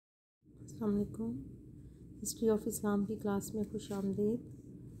अस्सलाम वालेकुम। History of Islam की क्लास में खुश आमदीद।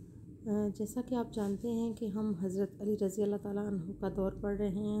 जैसा कि आप जानते हैं कि हम हज़रत अली रज़ी अल्लाह ताला अन्हु का दौर पढ़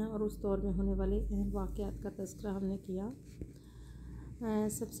रहे हैं और उस दौर में होने वाले अहम वाक़यात का तज़किरा हमने किया।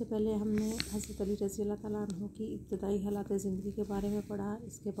 सबसे पहले हमने हज़रत अली रज़ी अल्लाह ताला अन्हु की इब्तदाई हालात ज़िंदगी के बारे में पढ़ा।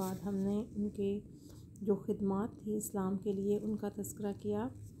 इसके बाद हमने उनके जो ख़िदमात थी इस्लाम के लिए उनका तज़किरा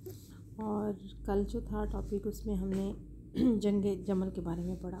किया और कल जो था टॉपिक उसमें हमने जंग जमल के बारे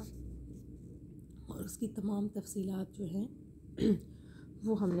में पढ़ा और उसकी तमाम तफसीलात जो हैं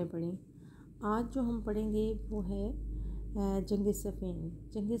वो हमने पढ़ी। आज जो हम पढ़ेंगे वो है जंग सफ़ीन।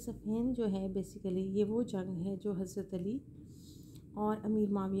 जंग सफ़ीन जो है बेसिकली ये वो जंग है जो हज़रत अली और अमीर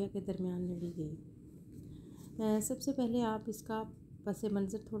माविया के दरमियान लड़ी गई। सबसे पहले आप इसका पस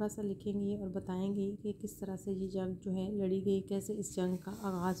मंज़र थोड़ा सा लिखेंगे और बताएंगे कि किस तरह से ये जंग जो है लड़ी गई, कैसे इस जंग का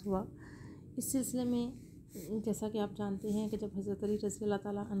आगाज़ हुआ। इस सिलसिले में जैसा कि आप जानते हैं कि जब हज़रत अली रज़ी अल्लाह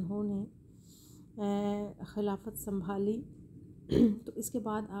ताला अन्हु ने ख़िलाफ़त संभाली तो इसके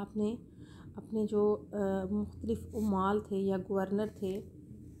बाद आपने अपने जो मुख्तलिफ़ उमाल थे या गवर्नर थे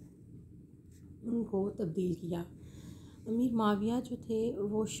उनको तब्दील किया। अमीर माविया जो थे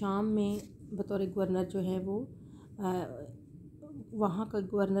वो शाम में बतौर गवर्नर जो है वो वहाँ का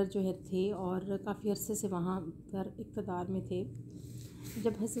गवर्नर जो है थे और काफ़ी अरसे से वहाँ पर इक़्तिदार में थे।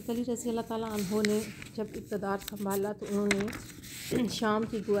 जब हज़रत अली रज़ी अल्लाह ताला अन्हु ने जब इक़्तिदार संभाला तो उन्होंने शाम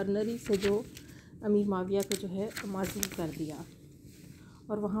की गवर्नरी से जो अमीर माविया को जो है माज़ूल कर दिया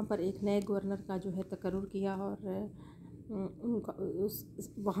और वहाँ पर एक नए गवर्नर का जो है तकर्रुर किया और उनका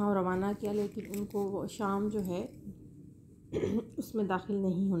वहाँ रवाना किया, लेकिन उनको शाम जो है उसमें दाखिल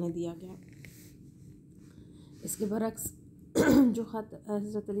नहीं होने दिया गया। इसके बरक्स जो ख़त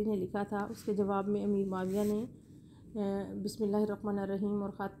हज़रत अली ने लिखा था उसके जवाब में अमीर माविया ने बिस्मिल्लाहिर्रहमानिर्रहीम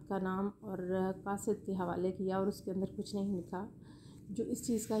और ख़त का नाम और कासिद के हवाले किया और उसके अंदर कुछ नहीं लिखा, जो इस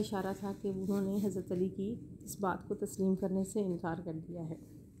चीज़ का इशारा था कि उन्होंने हज़रत अली की इस बात को तस्लीम करने से इनकार कर दिया है।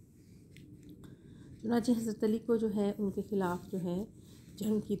 चुनांचे हज़रत अली को जो है उनके ख़िलाफ़ जो है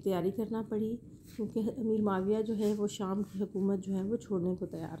जंग की तैयारी करना पड़ी, क्योंकि अमीर माविया जो है वो शाम की हुकूमत जो है वो छोड़ने को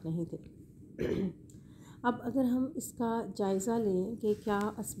तैयार नहीं थे। अब अगर हम इसका जायज़ा लें कि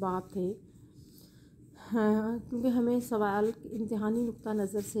क्या असबाब थे, हाँ, क्योंकि हमें सवाल इम्तिहानी नुक्ता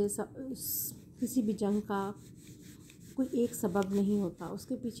नज़र से किसी भी जंग का कोई एक सबब नहीं होता,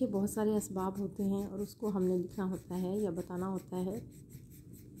 उसके पीछे बहुत सारे असबाब होते हैं और उसको हमने लिखना होता है या बताना होता है।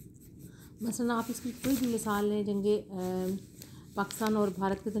 मसलन आप इसकी कोई भी मिसाल लें, जंगे पाकिस्तान और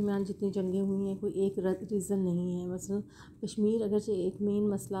भारत के दरमियान जितनी जंगें हुई हैं कोई एक रीज़न नहीं है। मसलन कश्मीर अगरचे एक मेन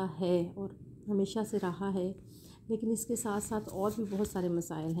मसला है और हमेशा से रहा है, लेकिन इसके साथ साथ और भी बहुत सारे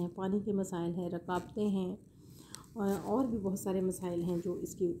मसाइल हैं, पानी के मसाइल हैं, रकावटें हैं और भी बहुत सारे मसाइल हैं जो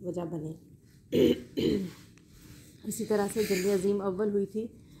इसकी वजह बने। इसी तरह से जंग अज़ीम अव्वल हुई थी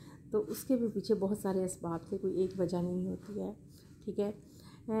तो उसके भी पीछे बहुत सारे असबाब थे, कोई एक वजह नहीं होती है। ठीक है,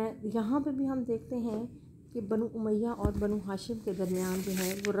 यहाँ पे भी हम देखते हैं कि बनु उमैया और बनु हाशिम के दरमियान जो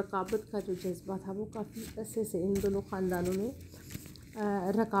है वो रकाबत का जो जज्बा था वो काफ़ी अरसे से इन दोनों ख़ानदानों में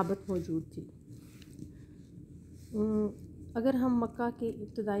रकाबत मौजूद थी। अगर हम मक्का के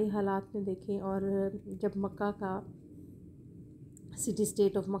इब्तदाई हालात में देखें और जब मक्का का सिटी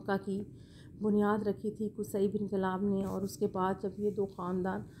स्टेट ऑफ मक्का की बुनियाद रखी थी कुसै बिन किलाब ने, और उसके बाद जब ये दो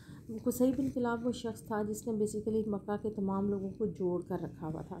ख़ानदान, कुसै बिन किलाब वो शख्स था जिसने बेसिकली मक्का के तमाम लोगों को जोड़ कर रखा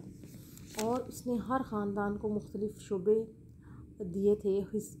हुआ था और उसने हर ख़ानदान को मुख्तलिफ़ शोबे दिए थे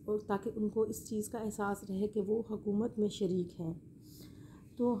ताकि उनको इस चीज़ का एहसास रहे कि वो हुकूमत में शरीक हैं।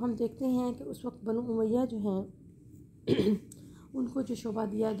 तो हम देखते हैं कि उस वक्त बनु उमैया जो हैं उनको जो शोबा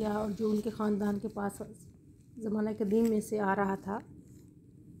दिया गया और जो उनके ख़ानदान के पास ज़माना कदीम में से आ रहा था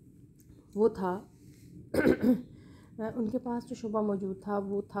वो था उनके पास जो शोबा मौजूद था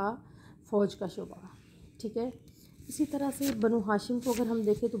वो था फ़ौज का शोबा। ठीक है, इसी तरह से बनु हाशिम को अगर हम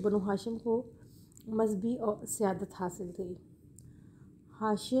देखें तो बनु हाशिम को मजहबी और सियादत हासिल थी।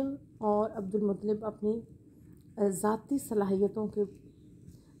 हाशिम और अब्दुल मुत्तलिब अपनी ज़ाती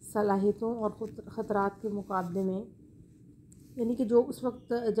सलाहियतों और ख़तरात के मुकाबले में, यानी कि जो उस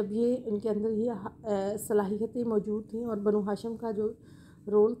वक्त जब ये इनके अंदर ये सलाहियतें मौजूद थी और बनु हाशिम का जो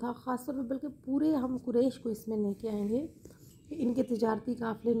रोल था ख़ास तौर पर, बल्कि पूरे हम कुरैश को इसमें लेके आएंगे कि इनके तिजारती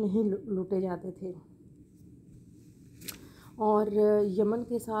काफ़िले नहीं लूटे जाते थे और यमन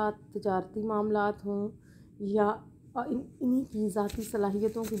के साथ तिजारती मामलात हों या इन्हीं की ज़ाती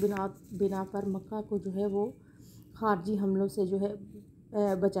सलाहियतों की बिना पर मक्का को जो है वो ख़ारजी हमलों से जो है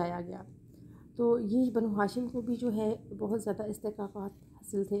बचाया गया। तो ये बनु हाशिम को भी जो है बहुत ज़्यादा इस्तेकाफ़ात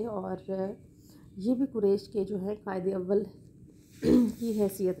हासिल थे और ये भी कुरैश के जो है कायदे अव्वल की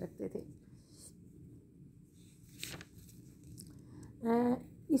हैसियत रखते थे।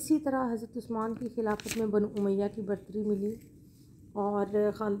 इसी तरह हज़रत उस्मान की खिलाफत में बनु उमैया की बर्तरी मिली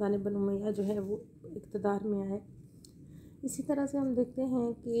और ख़ानदान बनु उमैया जो है वो इक़्तिदार में आए। इसी तरह से हम देखते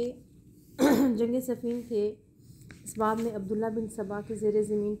हैं कि जंग सफ़ीन के इस बाब में अब्दुल्ला बिन सबा के ज़ेर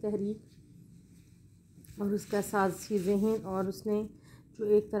ज़मीन तहरीक और उसका साज़ी ज़हन और उसने जो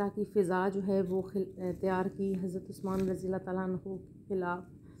एक तरह की फ़िज़ा जो है वो तैयार की हज़रत उस्मान रज़ियल्लाहु ताला अन्हु के ख़िलाफ़,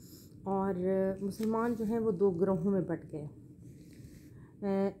 और मुसलमान जो हैं वो दो ग्रोहों में बट गए।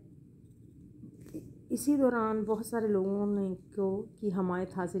 इसी दौरान बहुत सारे लोगों ने की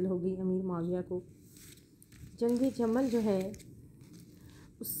हमायत हासिल हो गई अमीर माविया को। जंग जमल जो है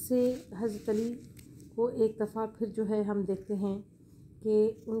उससे हज़रत अली को एक दफ़ा फिर जो है हम देखते हैं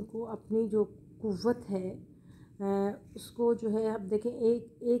कि उनको अपनी जो क़ुव्वत है उसको जो है अब देखें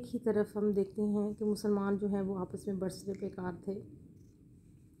एक ही तरफ हम देखते हैं कि मुसलमान जो हैं वो आपस में बरसरे बेकार थे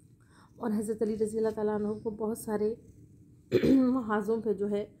और हज़रत अली रज़ियल्लाहु ताला अन्हु को बहुत सारे महाज़ों पे जो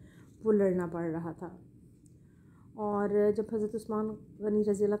है वो लड़ना पड़ रहा था। और जब हज़रत उस्मान गनी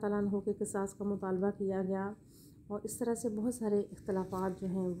रज़ियल्लाहु ताला अन्हु के क़िसास का मुतालबा किया गया और इस तरह से बहुत सारे इख्तलाफात जो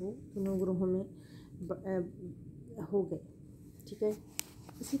हैं वो दोनों ग्रोहों में हो गए। ठीक है,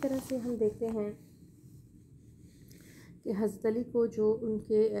 इसी तरह से हम देखते हैं कि हज़रत अली को जो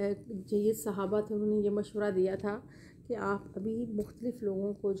उनके जय्यद सहाबा थे उन्होंने ये मशवरा दिया था कि आप अभी मुख्तलिफ़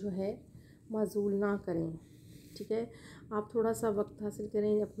लोगों को जो है माज़ूल ना करें। ठीक है, आप थोड़ा सा वक्त हासिल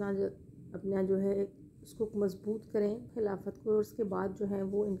करें, अपना जो है उसको मज़बूत करें खिलाफत को, और उसके बाद जो है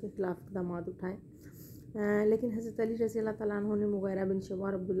वो इनके ख़िलाफ़ इक़दामात उठाएँ। लेकिन हज़रत अली रज़ियल्लाहु ताला अन्हु ने मुग़ीरा बिन शुबा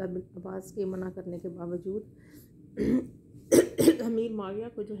और अब्दुल्ला बिन अब्बास के मना करने के बावजूद अमीर माविया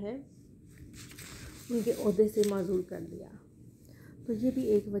को जो है उनके ओहदे से माज़ूल कर दिया। तो ये भी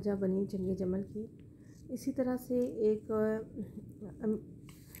एक वजह बनी जंग जमल की। इसी तरह से एक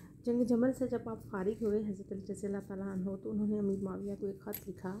जंग जमल से जब आप फ़ारिग हुए हज़रत अली रज़ियल्लाहु ताला अन्हु, तो उन्होंने अमीर माविया को एक ख़त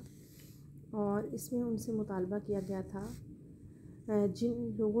लिखा और इसमें उनसे मुतालबा किया गया था जिन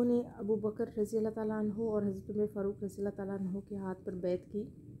लोगों ने अबू बकर रज़ियल्लाहु ताला अन्हु और हज़रत उमर फ़ारूक रज़ियल्लाहु ताला अन्हु के हाथ पर बैत की,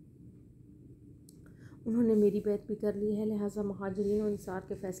 उन्होंने मेरी बैत भी कर ली है, लिहाजा मुहाजिरीन और अंसार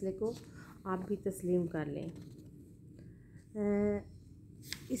के फ़ैसले को आप भी तस्लीम कर लें।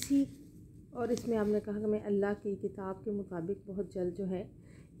 इसमें आपने कहा कि मैं अल्लाह की किताब के मुताबिक बहुत जल्द जो है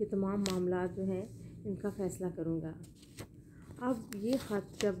ये तमाम मामला जो हैं इनका फ़ैसला करूँगा। अब ये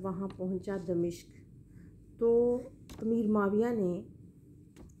ख़त जब वहाँ पहुँचा दमिश्क, तो अमीर माविया ने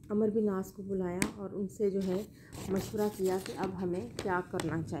अमर बिन आस को बुलाया और उनसे जो है मशवरा किया कि अब हमें क्या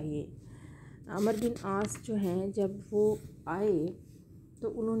करना चाहिए। अमर बिन आस जो हैं जब वो आए तो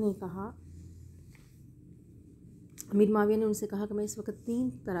उन्होंने कहा, अमीर माविया ने उनसे कहा कि मैं इस वक्त 3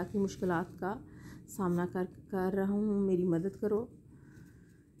 तरह की मुश्किलात का सामना कर रहा हूँ, मेरी मदद करो।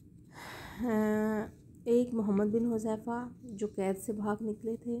 एक मोहम्मद बिन हुज़ैफ़ा जो कैद से भाग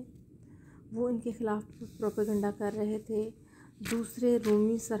निकले थे, वो इनके ख़िलाफ़ प्रोपेगेंडा कर रहे थे। दूसरे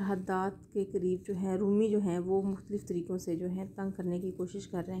रूमी सरहदात के करीब जो है रूमी जो हैं वो मुख्तलिफ़ तरीक़ों से जो है तंग करने की कोशिश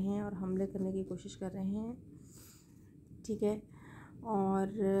कर रहे हैं और हमले करने की कोशिश कर रहे हैं। ठीक है, और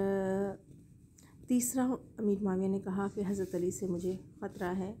तीसरा अमीर माविया ने कहा कि हज़रत अली से मुझे ख़तरा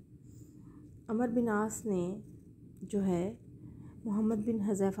है। अमर बिन आस ने जो है मोहम्मद बिन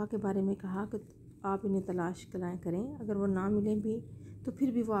हुज़ैफ़ा के बारे में कहा कि आप इन्हें तलाश करें, अगर वो ना मिलें भी तो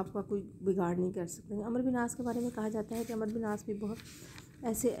फिर भी वो आपका कोई बिगाड़ नहीं कर सकते। अमर बिन आस के बारे में कहा जाता है कि अमर बिन आस भी बहुत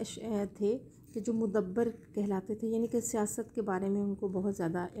ऐसे थे कि जो मुदब्बर कहलाते थे, यानी कि सियासत के बारे में उनको बहुत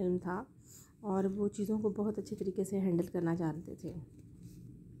ज़्यादा इल्म था और वो चीज़ों को बहुत अच्छे तरीके से हैंडल करना जानते थे।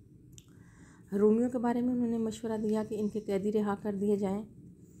 रोमियों के बारे में उन्होंने मशवरा दिया कि इनके कैदी रिहा कर दिए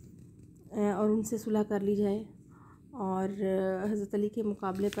जाएं और उनसे सुलह कर ली जाए, और हज़रत अली के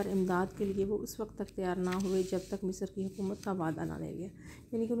मुकाबले पर इमदाद के लिए वो उस वक्त तक तैयार ना हुए जब तक मिस्र की हुकूमत का वादा ना ले गया।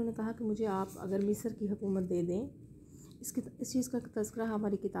 यानी कि उन्होंने कहा कि मुझे आप अगर मिस्र की हुकूमत दे दें, इस चीज़ का तज़किरा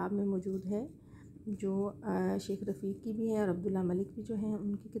हमारी किताब में मौजूद है, जो शेख रफ़ीक की भी है और अब्दुल्ला मलिक भी जो हैं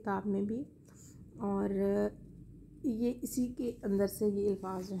उनकी किताब में भी, और ये इसी के अंदर से ये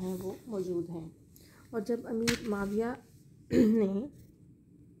अल्फाज जो हैं वो मौजूद हैं। और जब अमीर माविया ने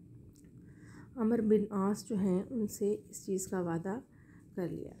अमर बिन आस जो हैं उनसे इस चीज़ का वादा कर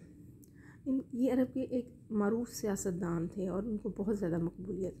लिया। ये अरब के एक मारूफ सियासतदान थे और उनको बहुत ज़्यादा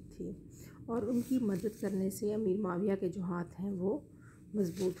मकबूलियत थी, और उनकी मदद करने से अमीर माविया के जो हाथ हैं वो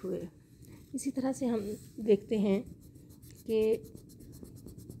मज़बूत हुए। इसी तरह से हम देखते हैं कि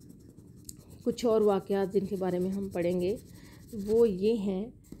कुछ और वाक़यात जिनके बारे में हम पढ़ेंगे वो ये हैं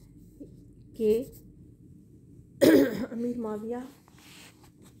कि अमीर माविया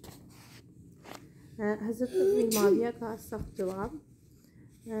हज़रत अमीर माविया का सख्त जवाब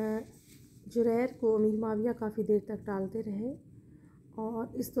जुरैर को अमीर माविया काफ़ी देर तक टालते रहे,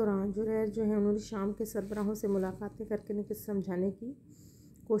 और इस दौरान जुरैर जो है उन्होंने शाम के सरबराहों से मुलाकातें करके उन्हें समझाने की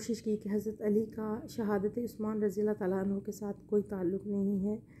कोशिश की कि हज़रत अली का शहादत उस्मान रज़ी अल्लाह तआला अन्हु के साथ कोई ताल्लुक़ नहीं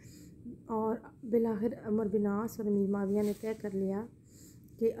है। और बिलाखिर अमर बिन आस और अमीर माविया ने तय कर लिया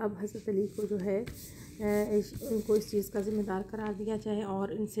कि अब हज़रत अली को जो है उनको इस चीज़ का ज़िम्मेदार करार दिया जाए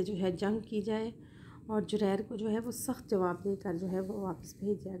और इनसे जो है जंग की जाए। और जुरैर को जो है वो सख्त जवाब देकर जो है वो वापस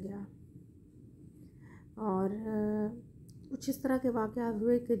भेज दिया गया। और कुछ इस तरह के वाक़यात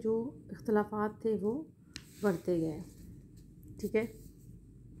हुए कि जो इख्तलाफात थे वो बढ़ते गए। ठीक है,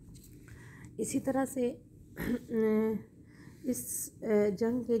 इसी तरह से इस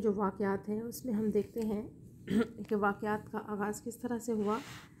जंग के जो वाक़यात हैं उसमें हम देखते हैं कि वाक़यात का आगाज़ किस तरह से हुआ।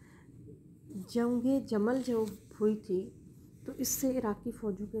 जंग जमल जो हुई थी तो इससे इराक़ी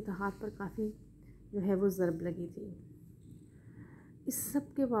फ़ौजों के इत्तेहाद पर काफ़ी जो है वो ज़रब लगी थी। इस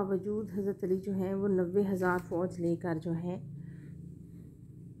सब के बावजूद हज़रत अली जो है वो 90,000 फ़ौज लेकर जो है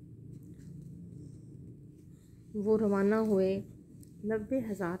वो रवाना हुए।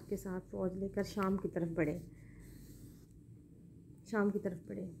 90,000 के साथ फ़ौज लेकर शाम की तरफ बढ़े।